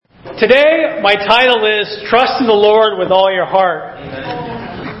Today, my title is Trust in the Lord with All Your Heart.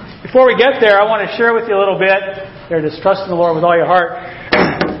 Before we get there, I want to share with you a little bit. There it is, trust in the Lord with all your heart.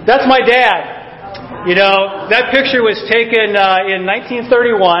 That's my dad. You know, that picture was taken in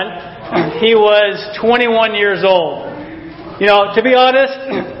 1931. He was 21 years old. You know, to be honest,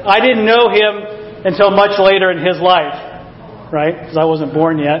 I didn't know him until much later in his life, right? Because I wasn't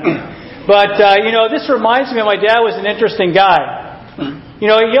born yet. But, this reminds me of my dad was an interesting guy. You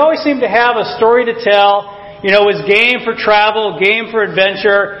know, he always seemed to have a story to tell. You know, was game for travel, game for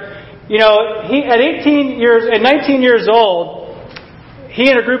adventure. You know, he at 19 years old, he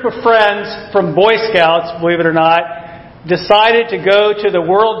and a group of friends from Boy Scouts, believe it or not, decided to go to the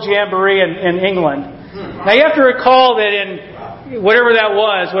World Jamboree in England. Now you have to recall that in whatever that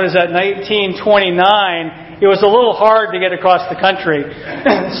was, 1929, it was a little hard to get across the country.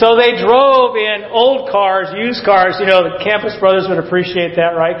 So they drove in old cars, used cars. You know, the Campus Brothers would appreciate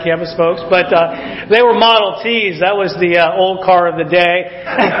that, right? Campus folks. But they were Model Ts. That was the old car of the day.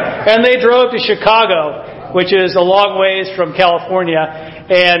 And they drove to Chicago, which is a long ways from California.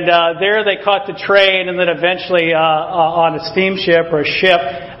 And there they caught the train and then eventually on a steamship or a ship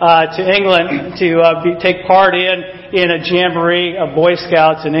to England to take part in a jamboree of Boy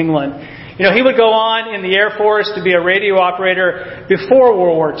Scouts in England. You know, he would go on in the Air Force to be a radio operator before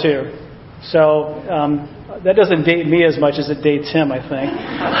World War II. So that doesn't date me as much as it dates him, I think.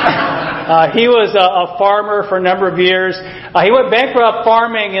 He was a farmer for a number of years. He went bankrupt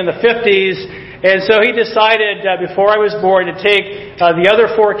farming in the 50s, and so he decided before I was born to take the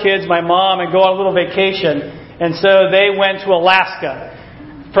other four kids, my mom, and go on a little vacation. And so they went to Alaska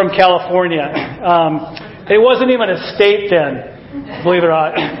from California. It wasn't even a state then, believe it or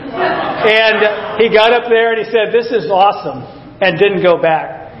not. And he got up there and he said, "This is awesome," and didn't go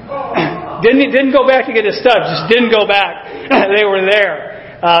back. Didn't go back to get his stuff, just didn't go back. They were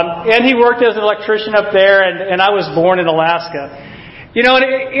there. And he worked as an electrician up there, and I was born in Alaska. You know, and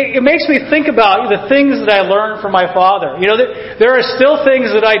it makes me think about the things that I learned from my father. You know, there are still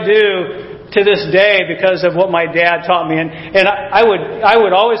things that I do to this day because of what my dad taught me. And I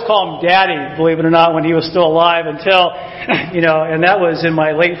would always call him Daddy, believe it or not, when he was still alive until, and that was in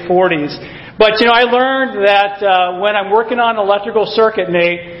my late 40s. But, I learned that when I'm working on an electrical circuit,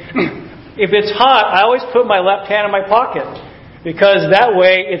 Nate, if it's hot, I always put my left hand in my pocket because that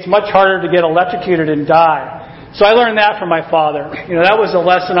way it's much harder to get electrocuted and die. So I learned that from my father. That was a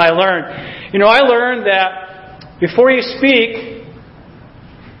lesson I learned. I learned that before you speak,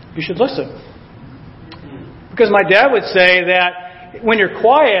 you should listen. Because my dad would say that when you're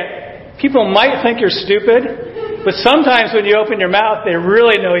quiet, people might think you're stupid, but sometimes when you open your mouth, they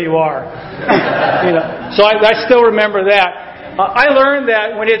really know you are. So I still remember that. I learned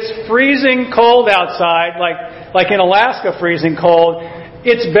that when it's freezing cold outside, like in Alaska freezing cold,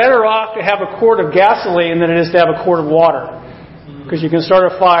 it's better off to have a quart of gasoline than it is to have a quart of water. Because you can start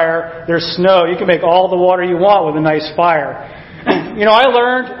a fire, there's snow, you can make all the water you want with a nice fire. I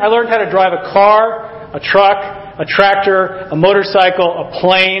learned how to drive a car, a truck, a tractor, a motorcycle, a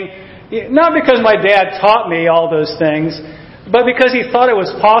plane. Not because my dad taught me all those things, but because he thought it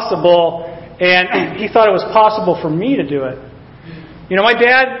was possible, and he thought it was possible for me to do it. My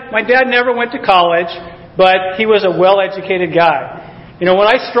dad never went to college, but he was a well-educated guy. When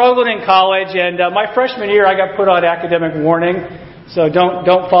I struggled in college, and my freshman year I got put on academic warning, so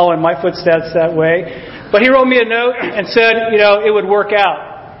don't follow in my footsteps that way. But he wrote me a note and said, it would work out.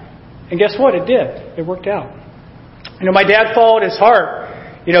 And guess what? It did. It worked out. My dad followed his heart.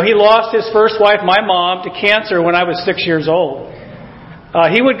 He lost his first wife, my mom, to cancer when I was 6 years old.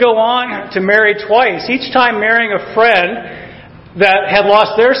 He would go on to marry twice, each time marrying a friend that had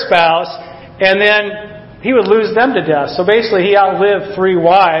lost their spouse, and then he would lose them to death. So basically, he outlived 3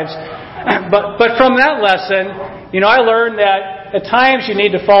 wives. But from that lesson, I learned that at times you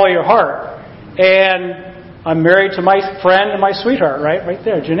need to follow your heart. And I'm married to my friend and my sweetheart, right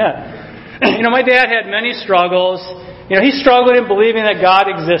there, Jeanette. My dad had many struggles. He struggled in believing that God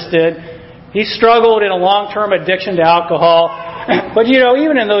existed. He struggled in a long-term addiction to alcohol. But,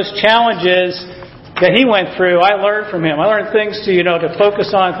 even in those challenges that he went through, I learned from him. I learned things to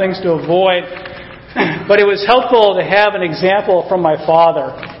focus on, things to avoid. But it was helpful to have an example from my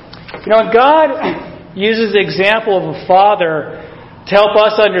father. God uses the example of a father to help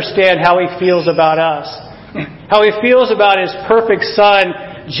us understand how He feels about us. How He feels about His perfect Son,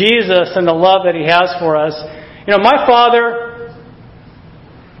 Jesus, and the love that He has for us. My father,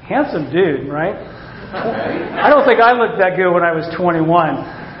 handsome dude, right? I don't think I looked that good when I was 21.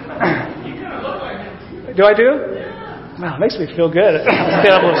 Do I do? Wow, it makes me feel good. I'll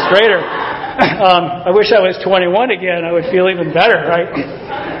stand up a little straighter. I wish I was 21 again. I would feel even better, right?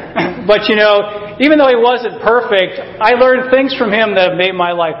 But even though he wasn't perfect, I learned things from him that have made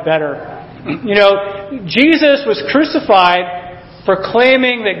my life better. Jesus was crucified for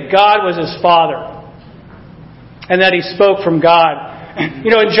claiming that God was his Father and that he spoke from God.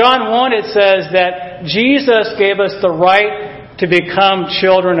 In John 1 it says that Jesus gave us the right to become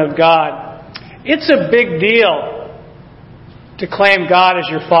children of God. It's a big deal to claim God as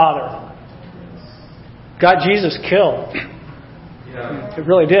your Father. Jesus killed. It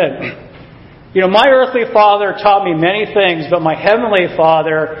really did. My earthly father taught me many things, but my heavenly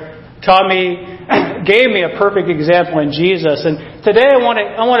Father gave me a perfect example in Jesus. And today I want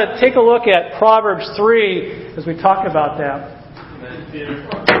to take a look at Proverbs 3 as we talk about that.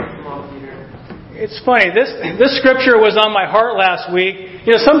 It's funny. This scripture was on my heart last week.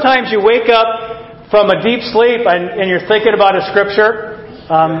 Sometimes you wake up from a deep sleep and you're thinking about a scripture.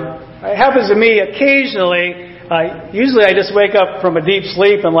 It happens to me occasionally. Usually I just wake up from a deep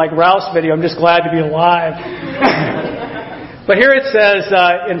sleep and like Ralph's video, I'm just glad to be alive. But here it says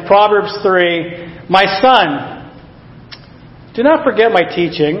in Proverbs 3, "My son, do not forget my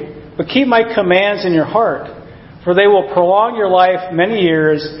teaching, but keep my commands in your heart, for they will prolong your life many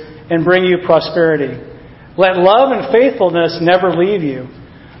years and bring you prosperity. Let love and faithfulness never leave you.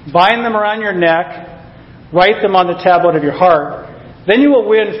 Bind them around your neck, write them on the tablet of your heart. Then you will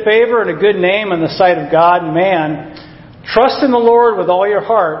win favor and a good name in the sight of God and man. Trust in the Lord with all your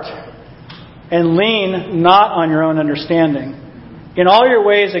heart and lean not on your own understanding. In all your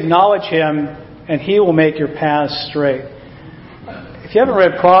ways acknowledge Him, and He will make your paths straight." If you haven't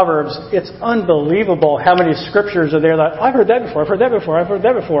read Proverbs, it's unbelievable how many scriptures are there that I've heard that before, I've heard that before, I've heard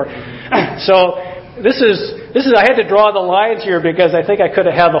that before. So this is I had to draw the lines here because I think I could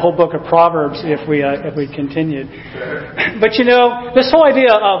have had the whole book of Proverbs if we continued. But this whole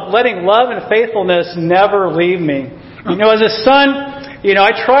idea of letting love and faithfulness never leave me. As a son,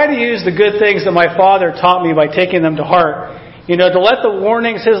 I try to use the good things that my father taught me by taking them to heart. To let the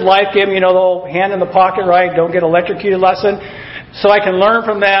warnings his life gave me, the whole hand in the pocket, right? Don't get electrocuted lesson. So I can learn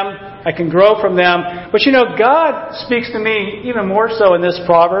from them. I can grow from them. But God speaks to me even more so in this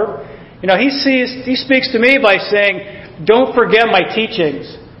proverb. He speaks to me by saying, "Don't forget my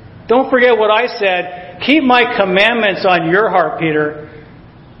teachings. Don't forget what I said. Keep my commandments on your heart, Peter."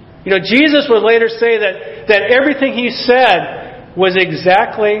 Jesus would later say that everything He said was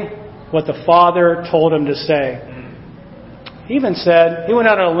exactly what the Father told Him to say. He even said, He went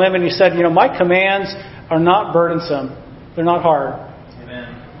out on a limb and He said, "My commands are not burdensome. They're not hard." Amen.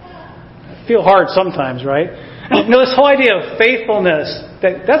 I feel hard sometimes, right? This whole idea of faithfulness,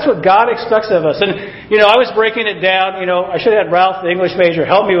 that's what God expects of us. And, I was breaking it down. I should have had Ralph, the English major,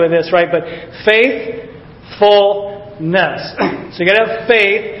 help me with this, right? But faithfulness. So you got to have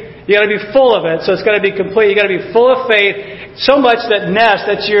faith. You got to be full of it. So it's got to be complete. You got to be full of faith. So much that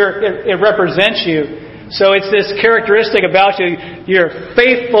it represents you. So it's this characteristic about you. You're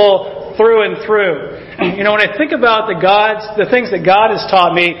faithful through and through. When I think about the things that God has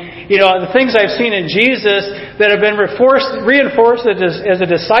taught me, the things I've seen in Jesus that have been reinforced as a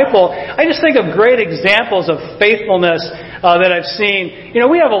disciple, I just think of great examples of faithfulness that I've seen.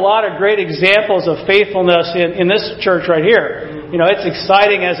 We have a lot of great examples of faithfulness in this church right here. It's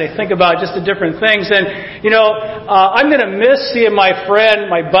exciting as I think about just the different things. And, I'm going to miss seeing my friend,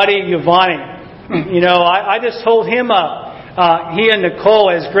 my buddy, Giovanni. I just hold him up. He and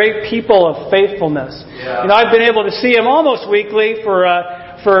Nicole as great people of faithfulness. Yeah. I've been able to see him almost weekly for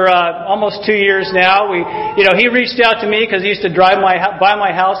almost 2 years now. He reached out to me because he used to drive by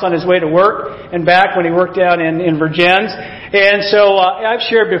my house on his way to work and back when he worked down in Virgins. And so I've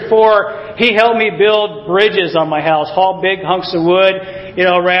shared before, he helped me build bridges on my house, haul big hunks of wood,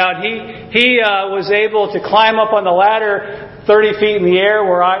 around. He was able to climb up on the ladder 30 feet in the air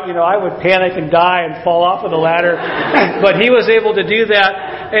where I would panic and die and fall off of the ladder. But he was able to do that.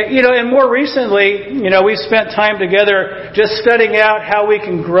 And more recently, we've spent time together just studying out how we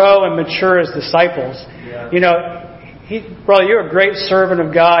can grow and mature as disciples. Yeah. Brother, you're a great servant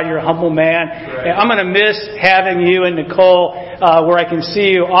of God. You're a humble man. Right. I'm going to miss having you and Nicole where I can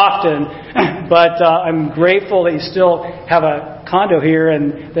see you often. But I'm grateful that you still have a condo here,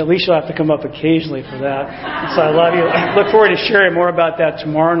 and at least you'll have to come up occasionally for that. So I love you. I look forward to sharing more about that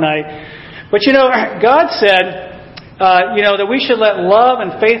tomorrow night. But God said, that we should let love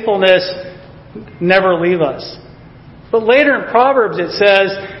and faithfulness never leave us. But later in Proverbs it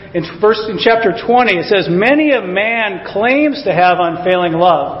says, in chapter 20, it says, "Many a man claims to have unfailing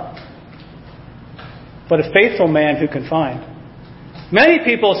love, but a faithful man who can find?" Many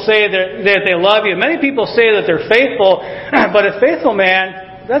people say that they love you. Many people say that they're faithful, but a faithful man,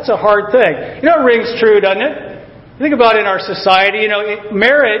 that's a hard thing. It rings true, doesn't it? Think about in our society, in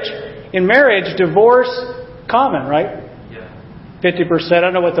marriage, divorce, common, right? 50%. I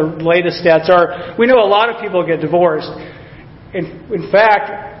don't know what the latest stats are. We know a lot of people get divorced. In fact,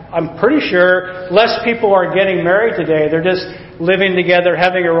 I'm pretty sure less people are getting married today. They're just living together,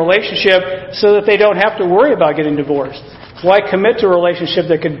 having a relationship so that they don't have to worry about getting divorced. Why commit to a relationship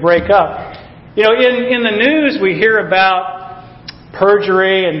that could break up? In the news we hear about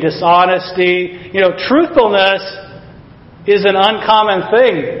perjury and dishonesty. Truthfulness is an uncommon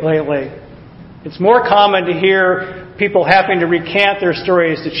thing lately. It's more common to hear people having to recant their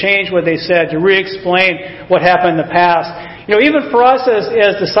stories, to change what they said, to re-explain what happened in the past. Even for us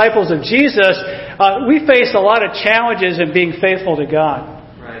as disciples of Jesus, we face a lot of challenges in being faithful to God.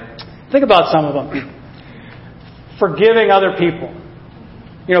 Right. Think about some of them. Forgiving other people.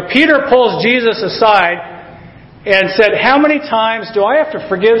 Peter pulls Jesus aside and said, how many times do I have to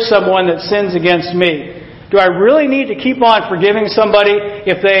forgive someone that sins against me? Do I really need to keep on forgiving somebody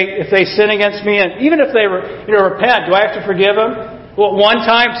if they sin against me? And even if they repent, do I have to forgive them? Well, 1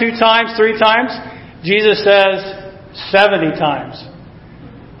 time, 2 times, 3 times? Jesus says 70 times.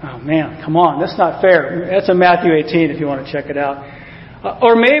 Oh man, come on, that's not fair. That's in Matthew 18 if you want to check it out.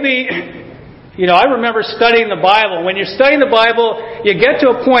 Or maybe, I remember studying the Bible. When you're studying the Bible, you get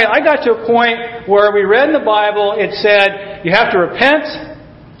to a point, I got to a point where we read in the Bible, it said you have to repent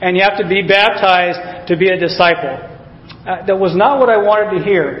and you have to be baptized to be a disciple. That was not what I wanted to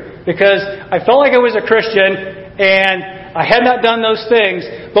hear, because I felt like I was a Christian and I had not done those things.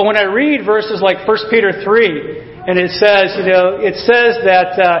 But when I read verses like 1 Peter 3, and it says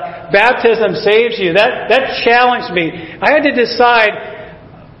that baptism saves you, that challenged me. I had to decide,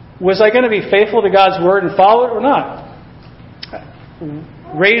 was I going to be faithful to God's Word and follow it or not?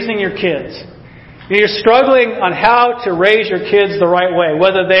 Raising your kids. You're struggling on how to raise your kids the right way,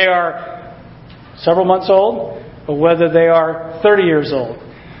 whether they are several months old or whether they are 30 years old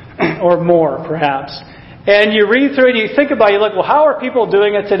or more, perhaps. And you read through it and you think about it, you look, well, how are people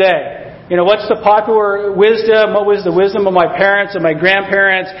doing it today? What's the popular wisdom? What was the wisdom of my parents and my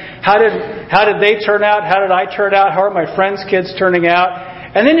grandparents? How did they turn out? How did I turn out? How are my friends' kids turning out?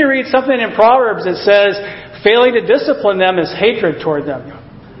 And then you read something in Proverbs that says, failing to discipline them is hatred toward them.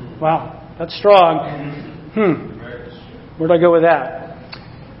 Wow. That's strong. Where'd I go with that?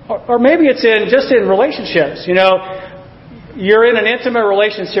 Or maybe it's just in relationships. You're in an intimate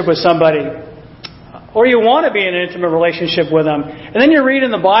relationship with somebody, or you want to be in an intimate relationship with them. And then you read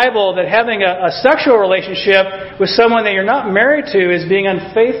in the Bible that having a sexual relationship with someone that you're not married to is being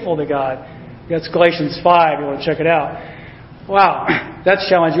unfaithful to God. That's Galatians 5. You want to check it out. Wow, that's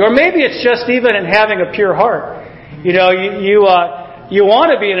challenging. Or maybe it's just even in having a pure heart. You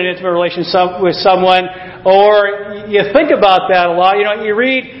want to be in an intimate relationship with someone, or you think about that a lot. You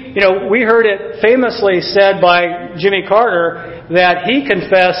read, we heard it famously said by Jimmy Carter that he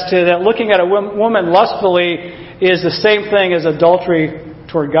confessed that looking at a woman lustfully is the same thing as adultery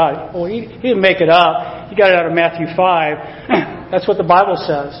toward God. Well, he didn't make it up. He got it out of Matthew 5. That's what the Bible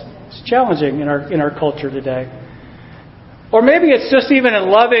says. It's challenging in our culture today. Or maybe it's just even in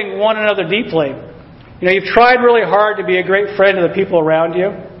loving one another deeply. You've tried really hard to be a great friend to the people around you.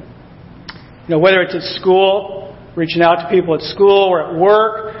 Whether it's at school, reaching out to people at school or at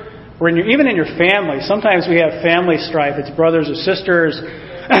work, or even in your family. Sometimes we have family strife. It's brothers or sisters,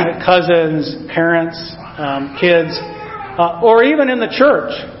 cousins, parents, kids, or even in the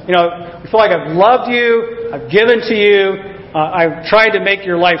church. We feel like I've loved you, I've given to you, I've tried to make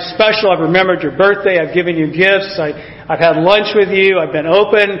your life special. I've remembered your birthday. I've given you gifts. I've had lunch with you. I've been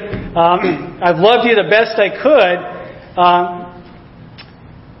open. I've loved you the best I could.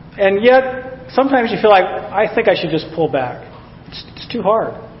 And yet, sometimes you feel like, I think I should just pull back. It's too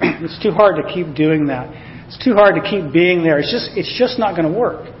hard. It's too hard to keep doing that. It's too hard to keep being there. It's just not going to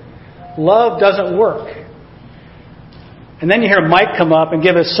work. Love doesn't work. And then you hear Mike come up and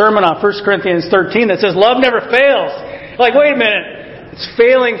give a sermon on 1 Corinthians 13 that says, love never fails. Like, wait a minute. It's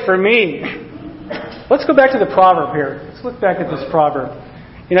failing for me. Let's go back to the proverb here. Let's look back at this proverb.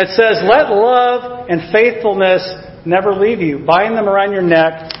 It says, let love and faithfulness never leave you. Bind them around your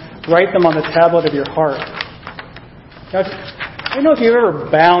neck. Write them on the tablet of your heart. Now, I don't know if you've ever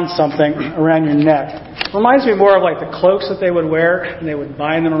bound something around your neck. It reminds me more of like the cloaks that they would wear, and they would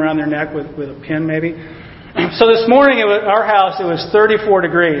bind them around their neck with a pin maybe. So this morning at our house, it was 34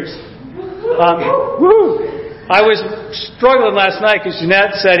 degrees. I was struggling last night because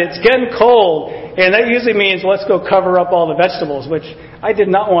Jeanette said, it's getting cold. And that usually means let's go cover up all the vegetables, which I did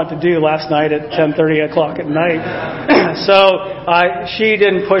not want to do last night at 10:30 o'clock at night. So she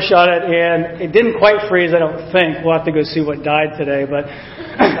didn't push on it, and it didn't quite freeze, I don't think. We'll have to go see what died today. But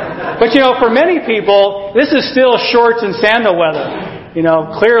for many people, this is still shorts and sandal weather.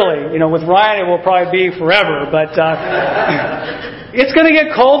 Clearly, with Ryan it will probably be forever. But it's going to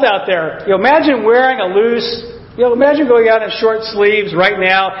get cold out there. Imagine wearing a loose... imagine going out in short sleeves right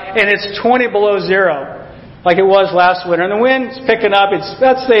now, and it's 20 below zero, like it was last winter. And the wind's picking up.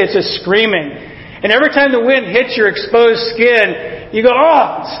 Let's say it's just screaming. And every time the wind hits your exposed skin, you go,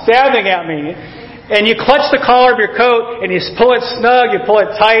 oh, it's stabbing at me. And you clutch the collar of your coat, and you pull it snug, you pull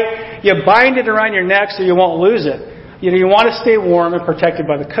it tight, you bind it around your neck so you won't lose it. You want to stay warm and protected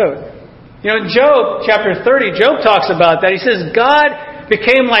by the coat. In Job chapter 30, Job talks about that. He says, God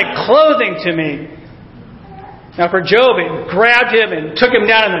became like clothing to me. Now for Job, it grabbed him and took him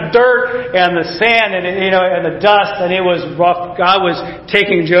down in the dirt and the sand and the dust, and it was rough. God was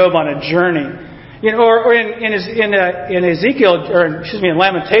taking Job on a journey. Or in Ezekiel, in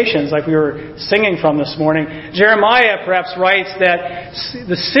Lamentations, like we were singing from this morning, Jeremiah perhaps writes that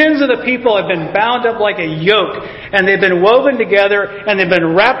the sins of the people have been bound up like a yoke, and they've been woven together, and they've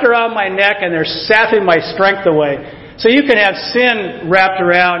been wrapped around my neck, and they're sapping my strength away. So you can have sin wrapped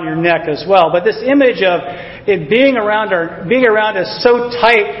around your neck as well. But this image of it being around us so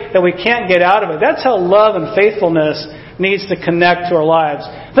tight that we can't get out of it, that's how love and faithfulness needs to connect to our lives.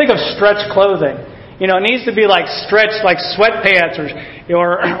 Think of stretch clothing. It needs to be like stretched, like sweatpants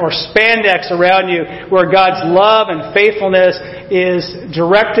or spandex around you, where God's love and faithfulness is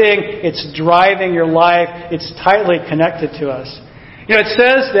directing, it's driving your life, it's tightly connected to us. It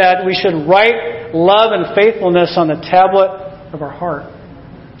says that we should write love and faithfulness on the tablet of our heart.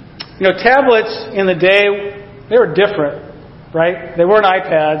 Tablets in the day, they were different, right? They weren't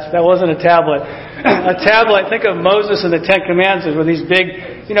iPads. That wasn't a tablet. A tablet, think of Moses and the Ten Commandments with these big,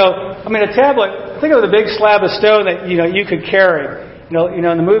 a tablet, think of the big slab of stone that, you could carry. In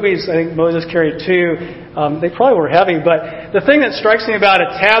the movies, I think Moses carried two. They probably were heavy, but the thing that strikes me about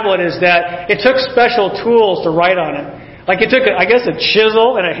a tablet is that it took special tools to write on it. Like it took, a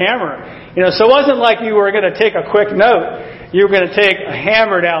chisel and a hammer. So it wasn't like you were going to take a quick note. You were going to take a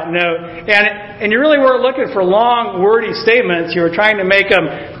hammered out note. And you really weren't looking for long, wordy statements. You were trying to make them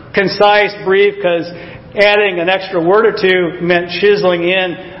concise, brief, because adding an extra word or two meant chiseling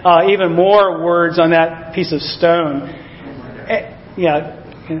in even more words on that piece of stone.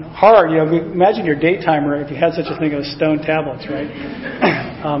 Hard. Imagine your date timer if you had such a thing as stone tablets, right?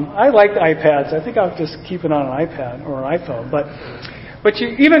 I like the iPads. I think I'll just keep it on an iPad or an iPhone. But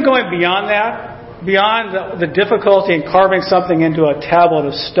even going beyond that, beyond the difficulty in carving something into a tablet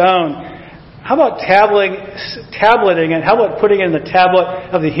of stone, how about tableting, and how about putting it in the tablet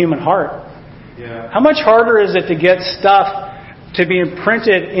of the human heart? Yeah. How much harder is it to get stuff to be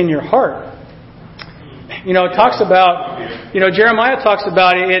imprinted in your heart? It talks about, Jeremiah talks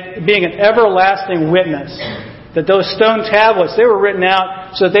about it being an everlasting witness. That those stone tablets, they were written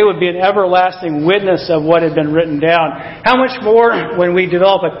out so that they would be an everlasting witness of what had been written down. How much more when we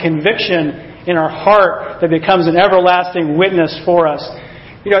develop a conviction in our heart that becomes an everlasting witness for us.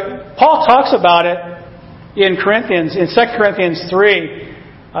 Paul talks about it in 2 Corinthians 3.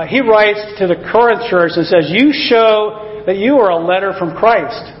 He writes to the Corinth church and says, you show that you are a letter from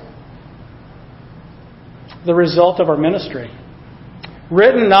Christ, the result of our ministry,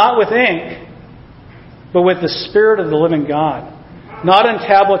 written not with ink, but with the Spirit of the living God, not on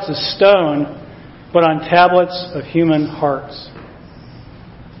tablets of stone, but on tablets of human hearts.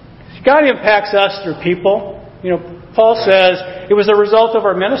 God impacts us through people. Paul says it was a result of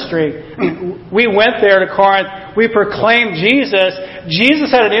our ministry. We went there to Corinth. We proclaimed Jesus. Jesus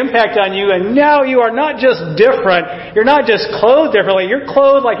had an impact on you, and now you are not just different. You're not just clothed differently. You're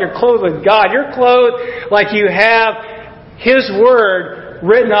clothed like you're clothed with God. You're clothed like you have His Word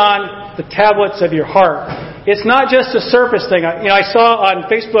written on the tablets of your heart. It's not just a surface thing. I saw on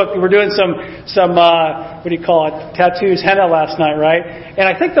Facebook we were doing some tattoos, henna last night, right? And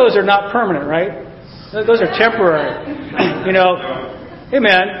I think those are not permanent, right? Those are temporary.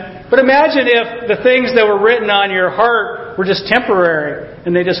 Amen. But imagine if the things that were written on your heart were just temporary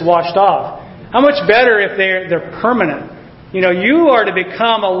and they just washed off. How much better if they're permanent? You are to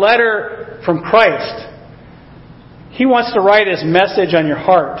become a letter from Christ. He wants to write His message on your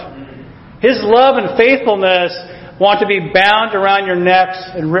heart. His love and faithfulness want to be bound around your necks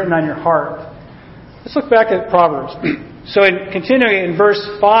and written on your heart. Let's look back at Proverbs. So continuing in verse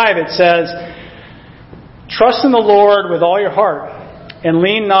 5 it says, trust in the Lord with all your heart and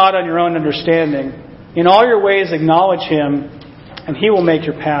lean not on your own understanding. In all your ways acknowledge Him and He will make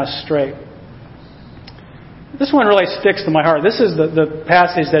your paths straight. this one really sticks to my heart. This is the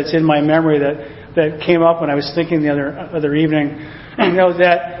passage that's in my memory that came up when I was thinking the other evening.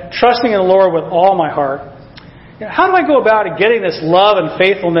 That trusting in the Lord with all my heart. How do I go about it getting this love and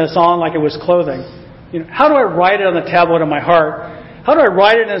faithfulness on like it was clothing? How do I write it on the tablet of my heart? How do I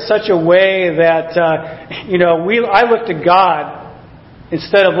write it in such a way that I look to God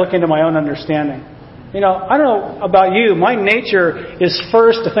instead of looking to my own understanding? I don't know about you. My nature is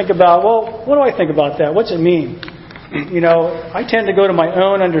first to think about, well, what do I think about that? What's it mean? I tend to go to my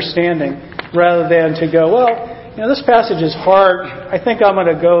own understanding rather than to go, well, this passage is hard. I think I'm going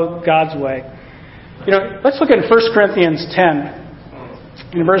to go God's way. Let's look at 1 Corinthians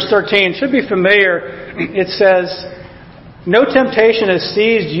 10. In verse 13, it should be familiar. It says, no temptation has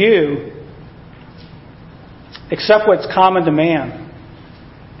seized you except what's common to man.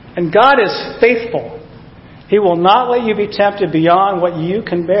 And God is faithful. He will not let you be tempted beyond what you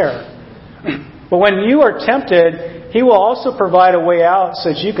can bear. But when you are tempted, He will also provide a way out so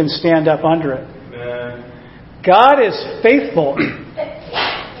that you can stand up under it. Amen. God is faithful.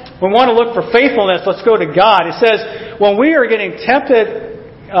 We want to look for faithfulness. Let's go to God. It says, when we are getting tempted,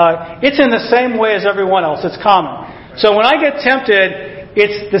 it's in the same way as everyone else. It's common. So when I get tempted,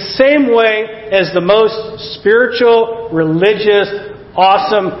 it's the same way as the most spiritual, religious,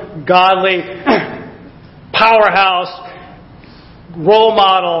 awesome, godly, powerhouse, role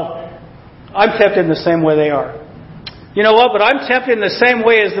model. I'm tempted in the same way they are. You know what? But I'm tempted in the same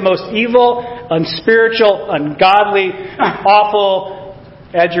way as the most evil, unspiritual, ungodly, awful,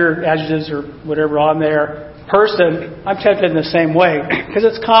 adjectives or whatever on there, person. I'm tempted in the same way because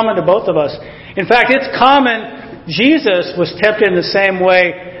it's common to both of us. In fact, it's common. Jesus was tempted in the same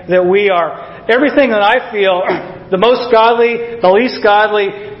way that we are. Everything that I feel, the most godly, the least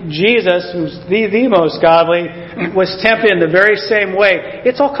godly, Jesus, who's the most godly, was tempted in the very same way.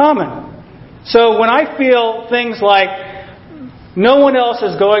 It's all common. So when I feel things like no one else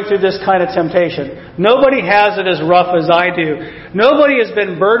is going through this kind of temptation, nobody has it as rough as I do, nobody has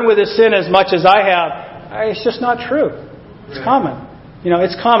been burdened with a sin as much as I have, it's just not true. It's common.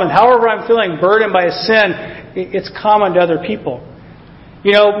 It's common. However I'm feeling burdened by a sin, it's common to other people.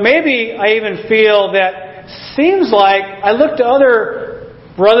 Maybe I even feel that seems like I look to other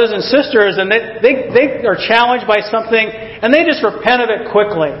brothers and sisters and they are challenged by something and they just repent of it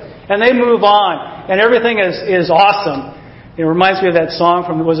quickly and they move on and everything is awesome. It reminds me of that song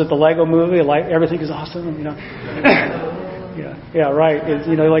from, was it the Lego movie? Like, everything is awesome, Yeah, right.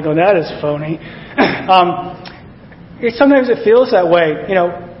 Like, oh, that is phony. Sometimes it feels that way.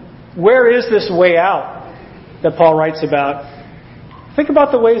 Where is this way out that Paul writes about? Think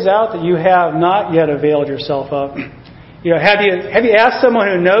about the ways out that you have not yet availed yourself of. Have you asked someone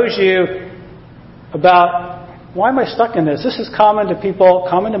who knows you about, why am I stuck in this? This is common to people,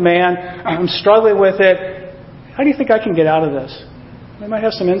 common to man. I'm struggling with it. How do you think I can get out of this? They might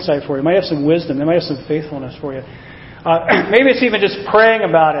have some insight for you. They might have some wisdom. They might have some faithfulness for you. Maybe it's even just praying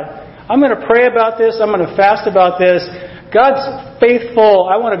about it. I'm going to pray about this. I'm going to fast about this. God's faithful.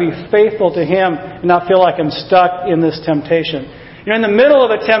 I want to be faithful to Him and not feel like I'm stuck in this temptation. In the middle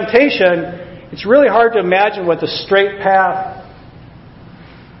of a temptation, it's really hard to imagine what the straight path,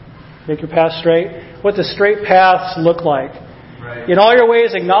 make your path straight, what the straight paths look like. Right. In all your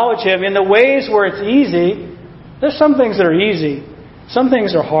ways, acknowledge Him. In the ways where it's easy, there's some things that are easy. Some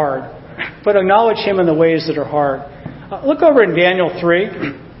things are hard. But acknowledge Him in the ways that are hard. Look over in Daniel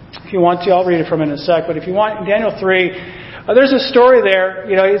 3. If you want to, I'll read it from in a sec. But if you want, in Daniel 3, there's a story there.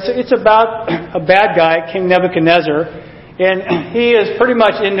 It's about a bad guy, King Nebuchadnezzar. And he is pretty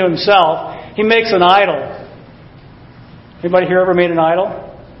much into himself. He makes an idol. Anybody here ever made an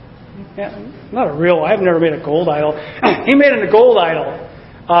idol? Yeah, not a real. I've never made a gold idol. He made a gold idol.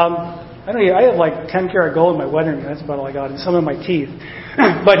 I have like 10 karat gold in my wedding ring. That's about all I got, and some in my teeth.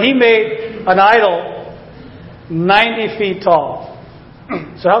 But he made an idol 90 feet tall.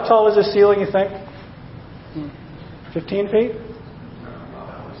 So how tall is the ceiling, you think? 15 feet?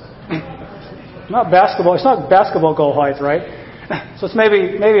 Not basketball. It's not basketball goal height, right? So it's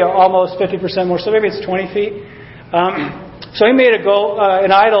maybe almost 50% more. So maybe it's 20 feet. So he made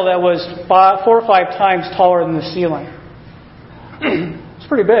an idol that was 4 or 5 times taller than the ceiling. It's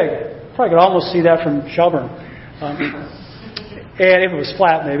pretty big. Probably could almost see that from Shelburne. And if it was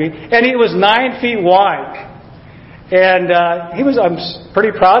flat, maybe. And it was 9 feet wide. And I'm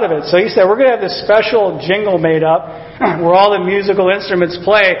pretty proud of it. So he said, we're going to have this special jingle made up where all the musical instruments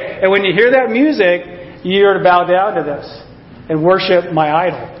play. And when you hear that music, you're to bow down to this and worship my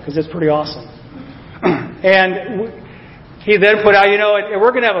idol, because it's pretty awesome. And he then put out,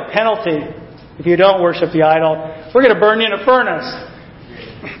 we're going to have a penalty if you don't worship the idol. We're going to burn you in a furnace.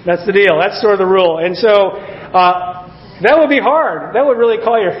 That's the deal. That's sort of the rule. And so That would be hard. That would really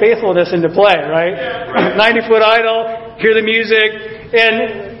call your faithfulness into play, right? 90-foot idol, hear the music,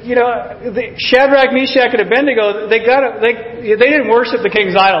 and Shadrach, Meshach, and Abednego, they didn't worship the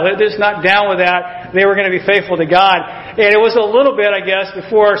king's idol. They're just not down with that. They were going to be faithful to God. And it was a little bit, I guess,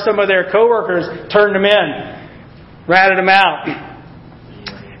 before some of their coworkers turned them in, ratted them out.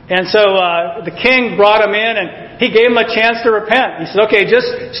 And so the king brought them in, and he gave them a chance to repent. He said, okay,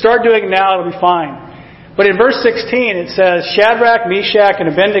 just start doing it now, it'll be fine. But in verse 16 it says, Shadrach, Meshach,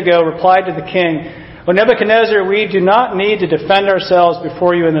 and Abednego replied to the king, O Nebuchadnezzar, we do not need to defend ourselves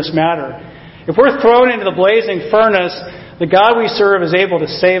before you in this matter. If we're thrown into the blazing furnace, the God we serve is able to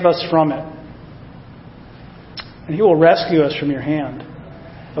save us from it. And He will rescue us from your hand,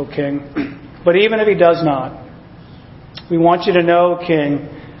 O king. But even if He does not, we want you to know, King,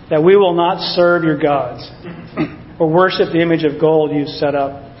 that we will not serve your gods or worship the image of gold you've set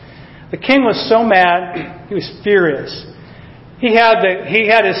up. The king was so mad, he was furious. He had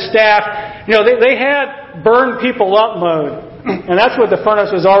his staff, they had burn people up mode. And that's what the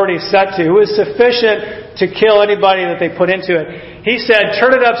furnace was already set to. It was sufficient to kill anybody that they put into it. He said,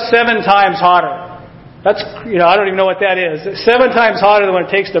 turn it up 7 times hotter. That's, I don't even know what that is. 7 times hotter than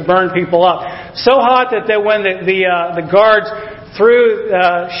what it takes to burn people up. So hot that when the guards threw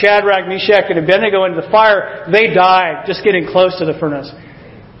Shadrach, Meshach, and Abednego into the fire, they died just getting close to the furnace.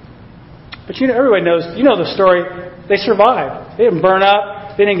 But everybody knows, the story. They survived. They didn't burn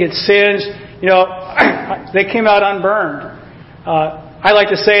up. They didn't get singed. They came out unburned. I like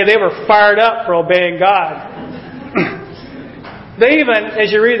to say they were fired up for obeying God. They even,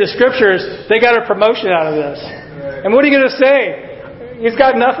 as you read the scriptures, they got a promotion out of this. And what are you going to say? He's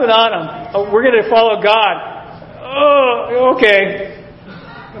got nothing on him. Oh, we're going to follow God. Oh, okay.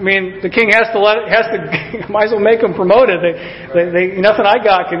 I mean, the king might as well make them promoted. Nothing I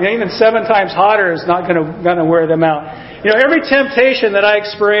got can, even 7 times hotter is not going to wear them out. Every temptation that I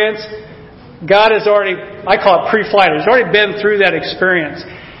experience, God has already, I call it pre-flight. He's already been through that experience.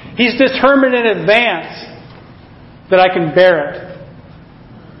 He's determined in advance that I can bear it.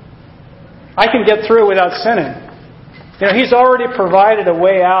 I can get through it without sinning. He's already provided a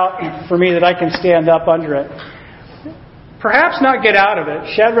way out for me that I can stand up under it. Perhaps not get out of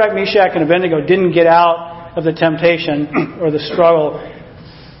it. Shadrach, Meshach, and Abednego didn't get out of the temptation or the struggle.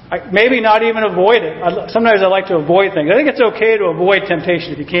 Maybe not even avoid it. Sometimes I like to avoid things. I think it's okay to avoid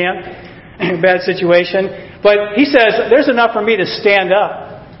temptation if you can in a bad situation. But he says, there's enough for me to stand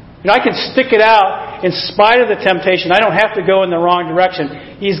up. I can stick it out in spite of the temptation. I don't have to go in the wrong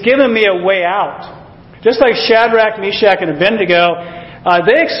direction. He's given me a way out. Just like Shadrach, Meshach, and Abednego,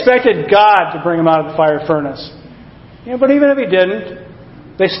 they expected God to bring them out of the fire furnace. But even if He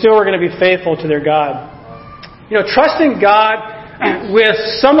didn't, they still were going to be faithful to their God. Trusting God with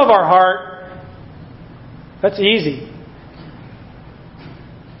some of our heart, that's easy.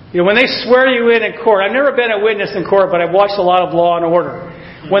 When they swear you in court, I've never been a witness in court, but I've watched a lot of Law and Order.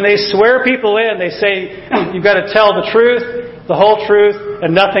 When they swear people in, they say, you've got to tell the truth, the whole truth,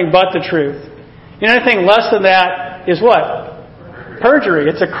 and nothing but the truth. Anything less than that is what? Perjury.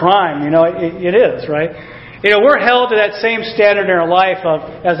 It's a crime. It is, right? We're held to that same standard in our life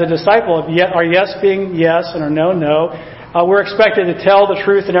as a disciple of our yes being yes and our no, no. We're expected to tell the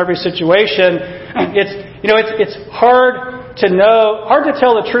truth in every situation. It's hard to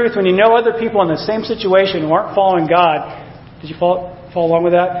tell the truth when you know other people in the same situation who aren't following God. Did you follow along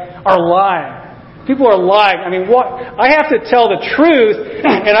with that? Are lying. People are lying. I have to tell the truth,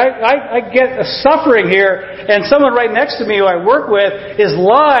 and I get a suffering here, and someone right next to me who I work with is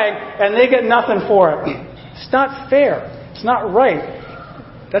lying, and they get nothing for it. It's not fair. It's not right.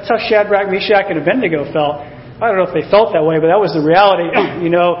 That's how Shadrach, Meshach, and Abednego felt. I don't know if they felt that way, but that was the reality.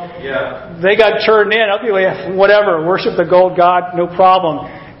 They got turned in. Okay, whatever. Worship the gold god, no problem.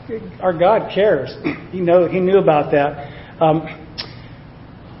 Our God cares. He knew about that.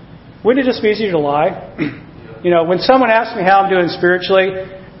 Wouldn't it just be easier to lie? When someone asks me how I'm doing spiritually,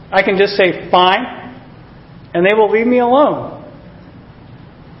 I can just say, fine, and they will leave me alone.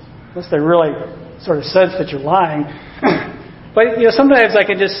 Unless they really sort of sense that you're lying. But, sometimes I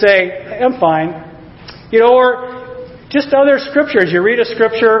can just say, I'm fine. Or just other scriptures. You read a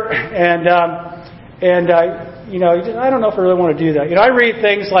scripture and I don't know if I really want to do that. I read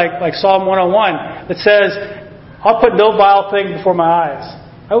things like Psalm 101 that says, I'll put no vile thing before my eyes.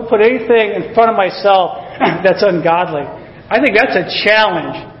 I will put anything in front of myself that's ungodly. I think that's a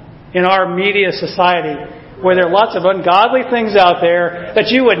challenge in our media society where there are lots of ungodly things out there that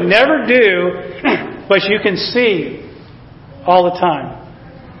you would never do, but you can see all the time.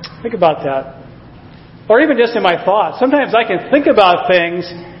 Think about that. Or even just in my thoughts. Sometimes I can think about things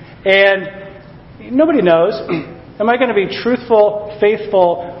and, Nobody knows. Am I going to be truthful,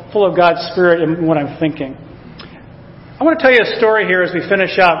 faithful, full of God's Spirit in what I'm thinking? I want to tell you a story here as we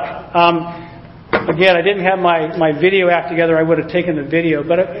finish up. Again, I didn't have my video app together. I would have taken the video.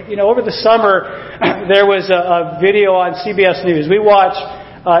 But, over the summer, there was a video on CBS News. We watch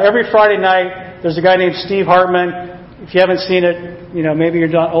every Friday night. There's a guy named Steve Hartman. If you haven't seen it, maybe you're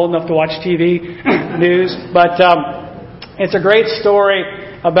not old enough to watch TV news. But it's a great story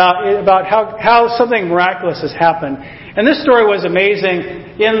about how something miraculous has happened. And this story was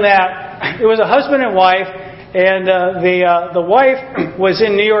amazing in that it was a husband and wife, and the wife was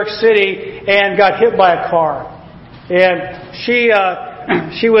in New York City and got hit by a car. And she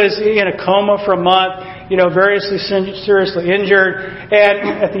was in a coma for a month, variously seriously injured.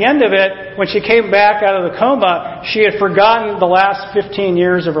 And at the end of it, when she came back out of the coma, she had forgotten the last 15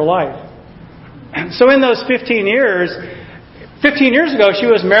 years of her life. So in those 15 years ago, she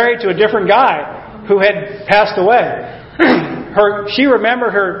was married to a different guy who had passed away. She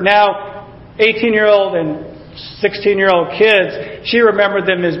remembered her now 18-year-old and 16-year-old kids. She remembered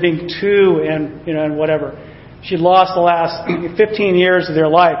them as being 2 and whatever. She lost the last 15 years of their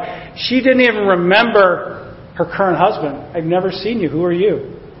life. She didn't even remember her current husband. I've never seen you. Who are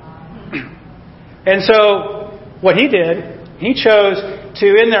you? And so what he did, he chose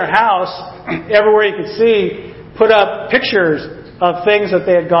to, in their house, everywhere you could see, put up pictures of things that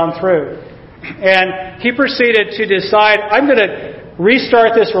they had gone through. And he proceeded to decide, I'm going to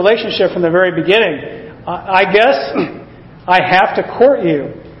restart this relationship from the very beginning. I guess I have to court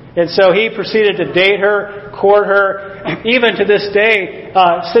you. And so he proceeded to date her, court her, even to this day,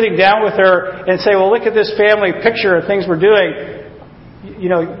 sitting down with her and say, well, look at this family picture of things we're doing.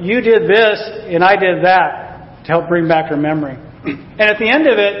 You did this and I did that to help bring back her memory. And at the end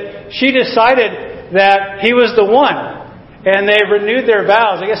of it, she decided that he was the one. And they renewed their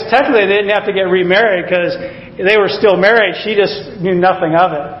vows. I guess technically they didn't have to get remarried because they were still married. She just knew nothing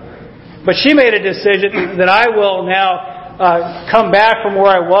of it. But she made a decision that I will now come back from where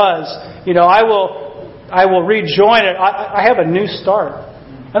I was. I will rejoin it. I have a new start.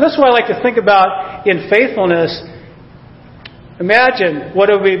 And that's what I like to think about in faithfulness. Imagine what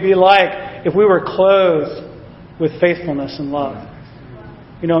it would be like if we were clothed with faithfulness and love.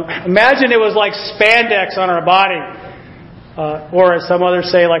 Imagine it was like spandex on our body. Or as some others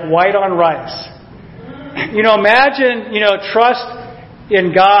say, like white on rice. Imagine, trust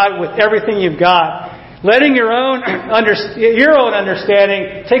in God with everything you've got. Letting your own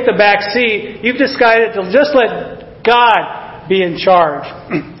understanding take the back seat. You've decided to just let God be in charge.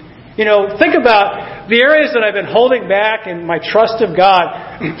 Think about the areas that I've been holding back in my trust of God.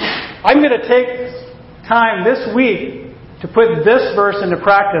 I'm going to take time this week to put this verse into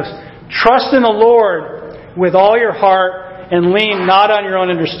practice. Trust in the Lord with all your heart and lean not on your own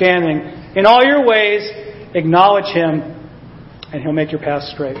understanding. In all your ways, acknowledge Him, and He'll make your path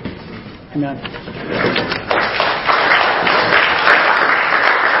straight. Amen.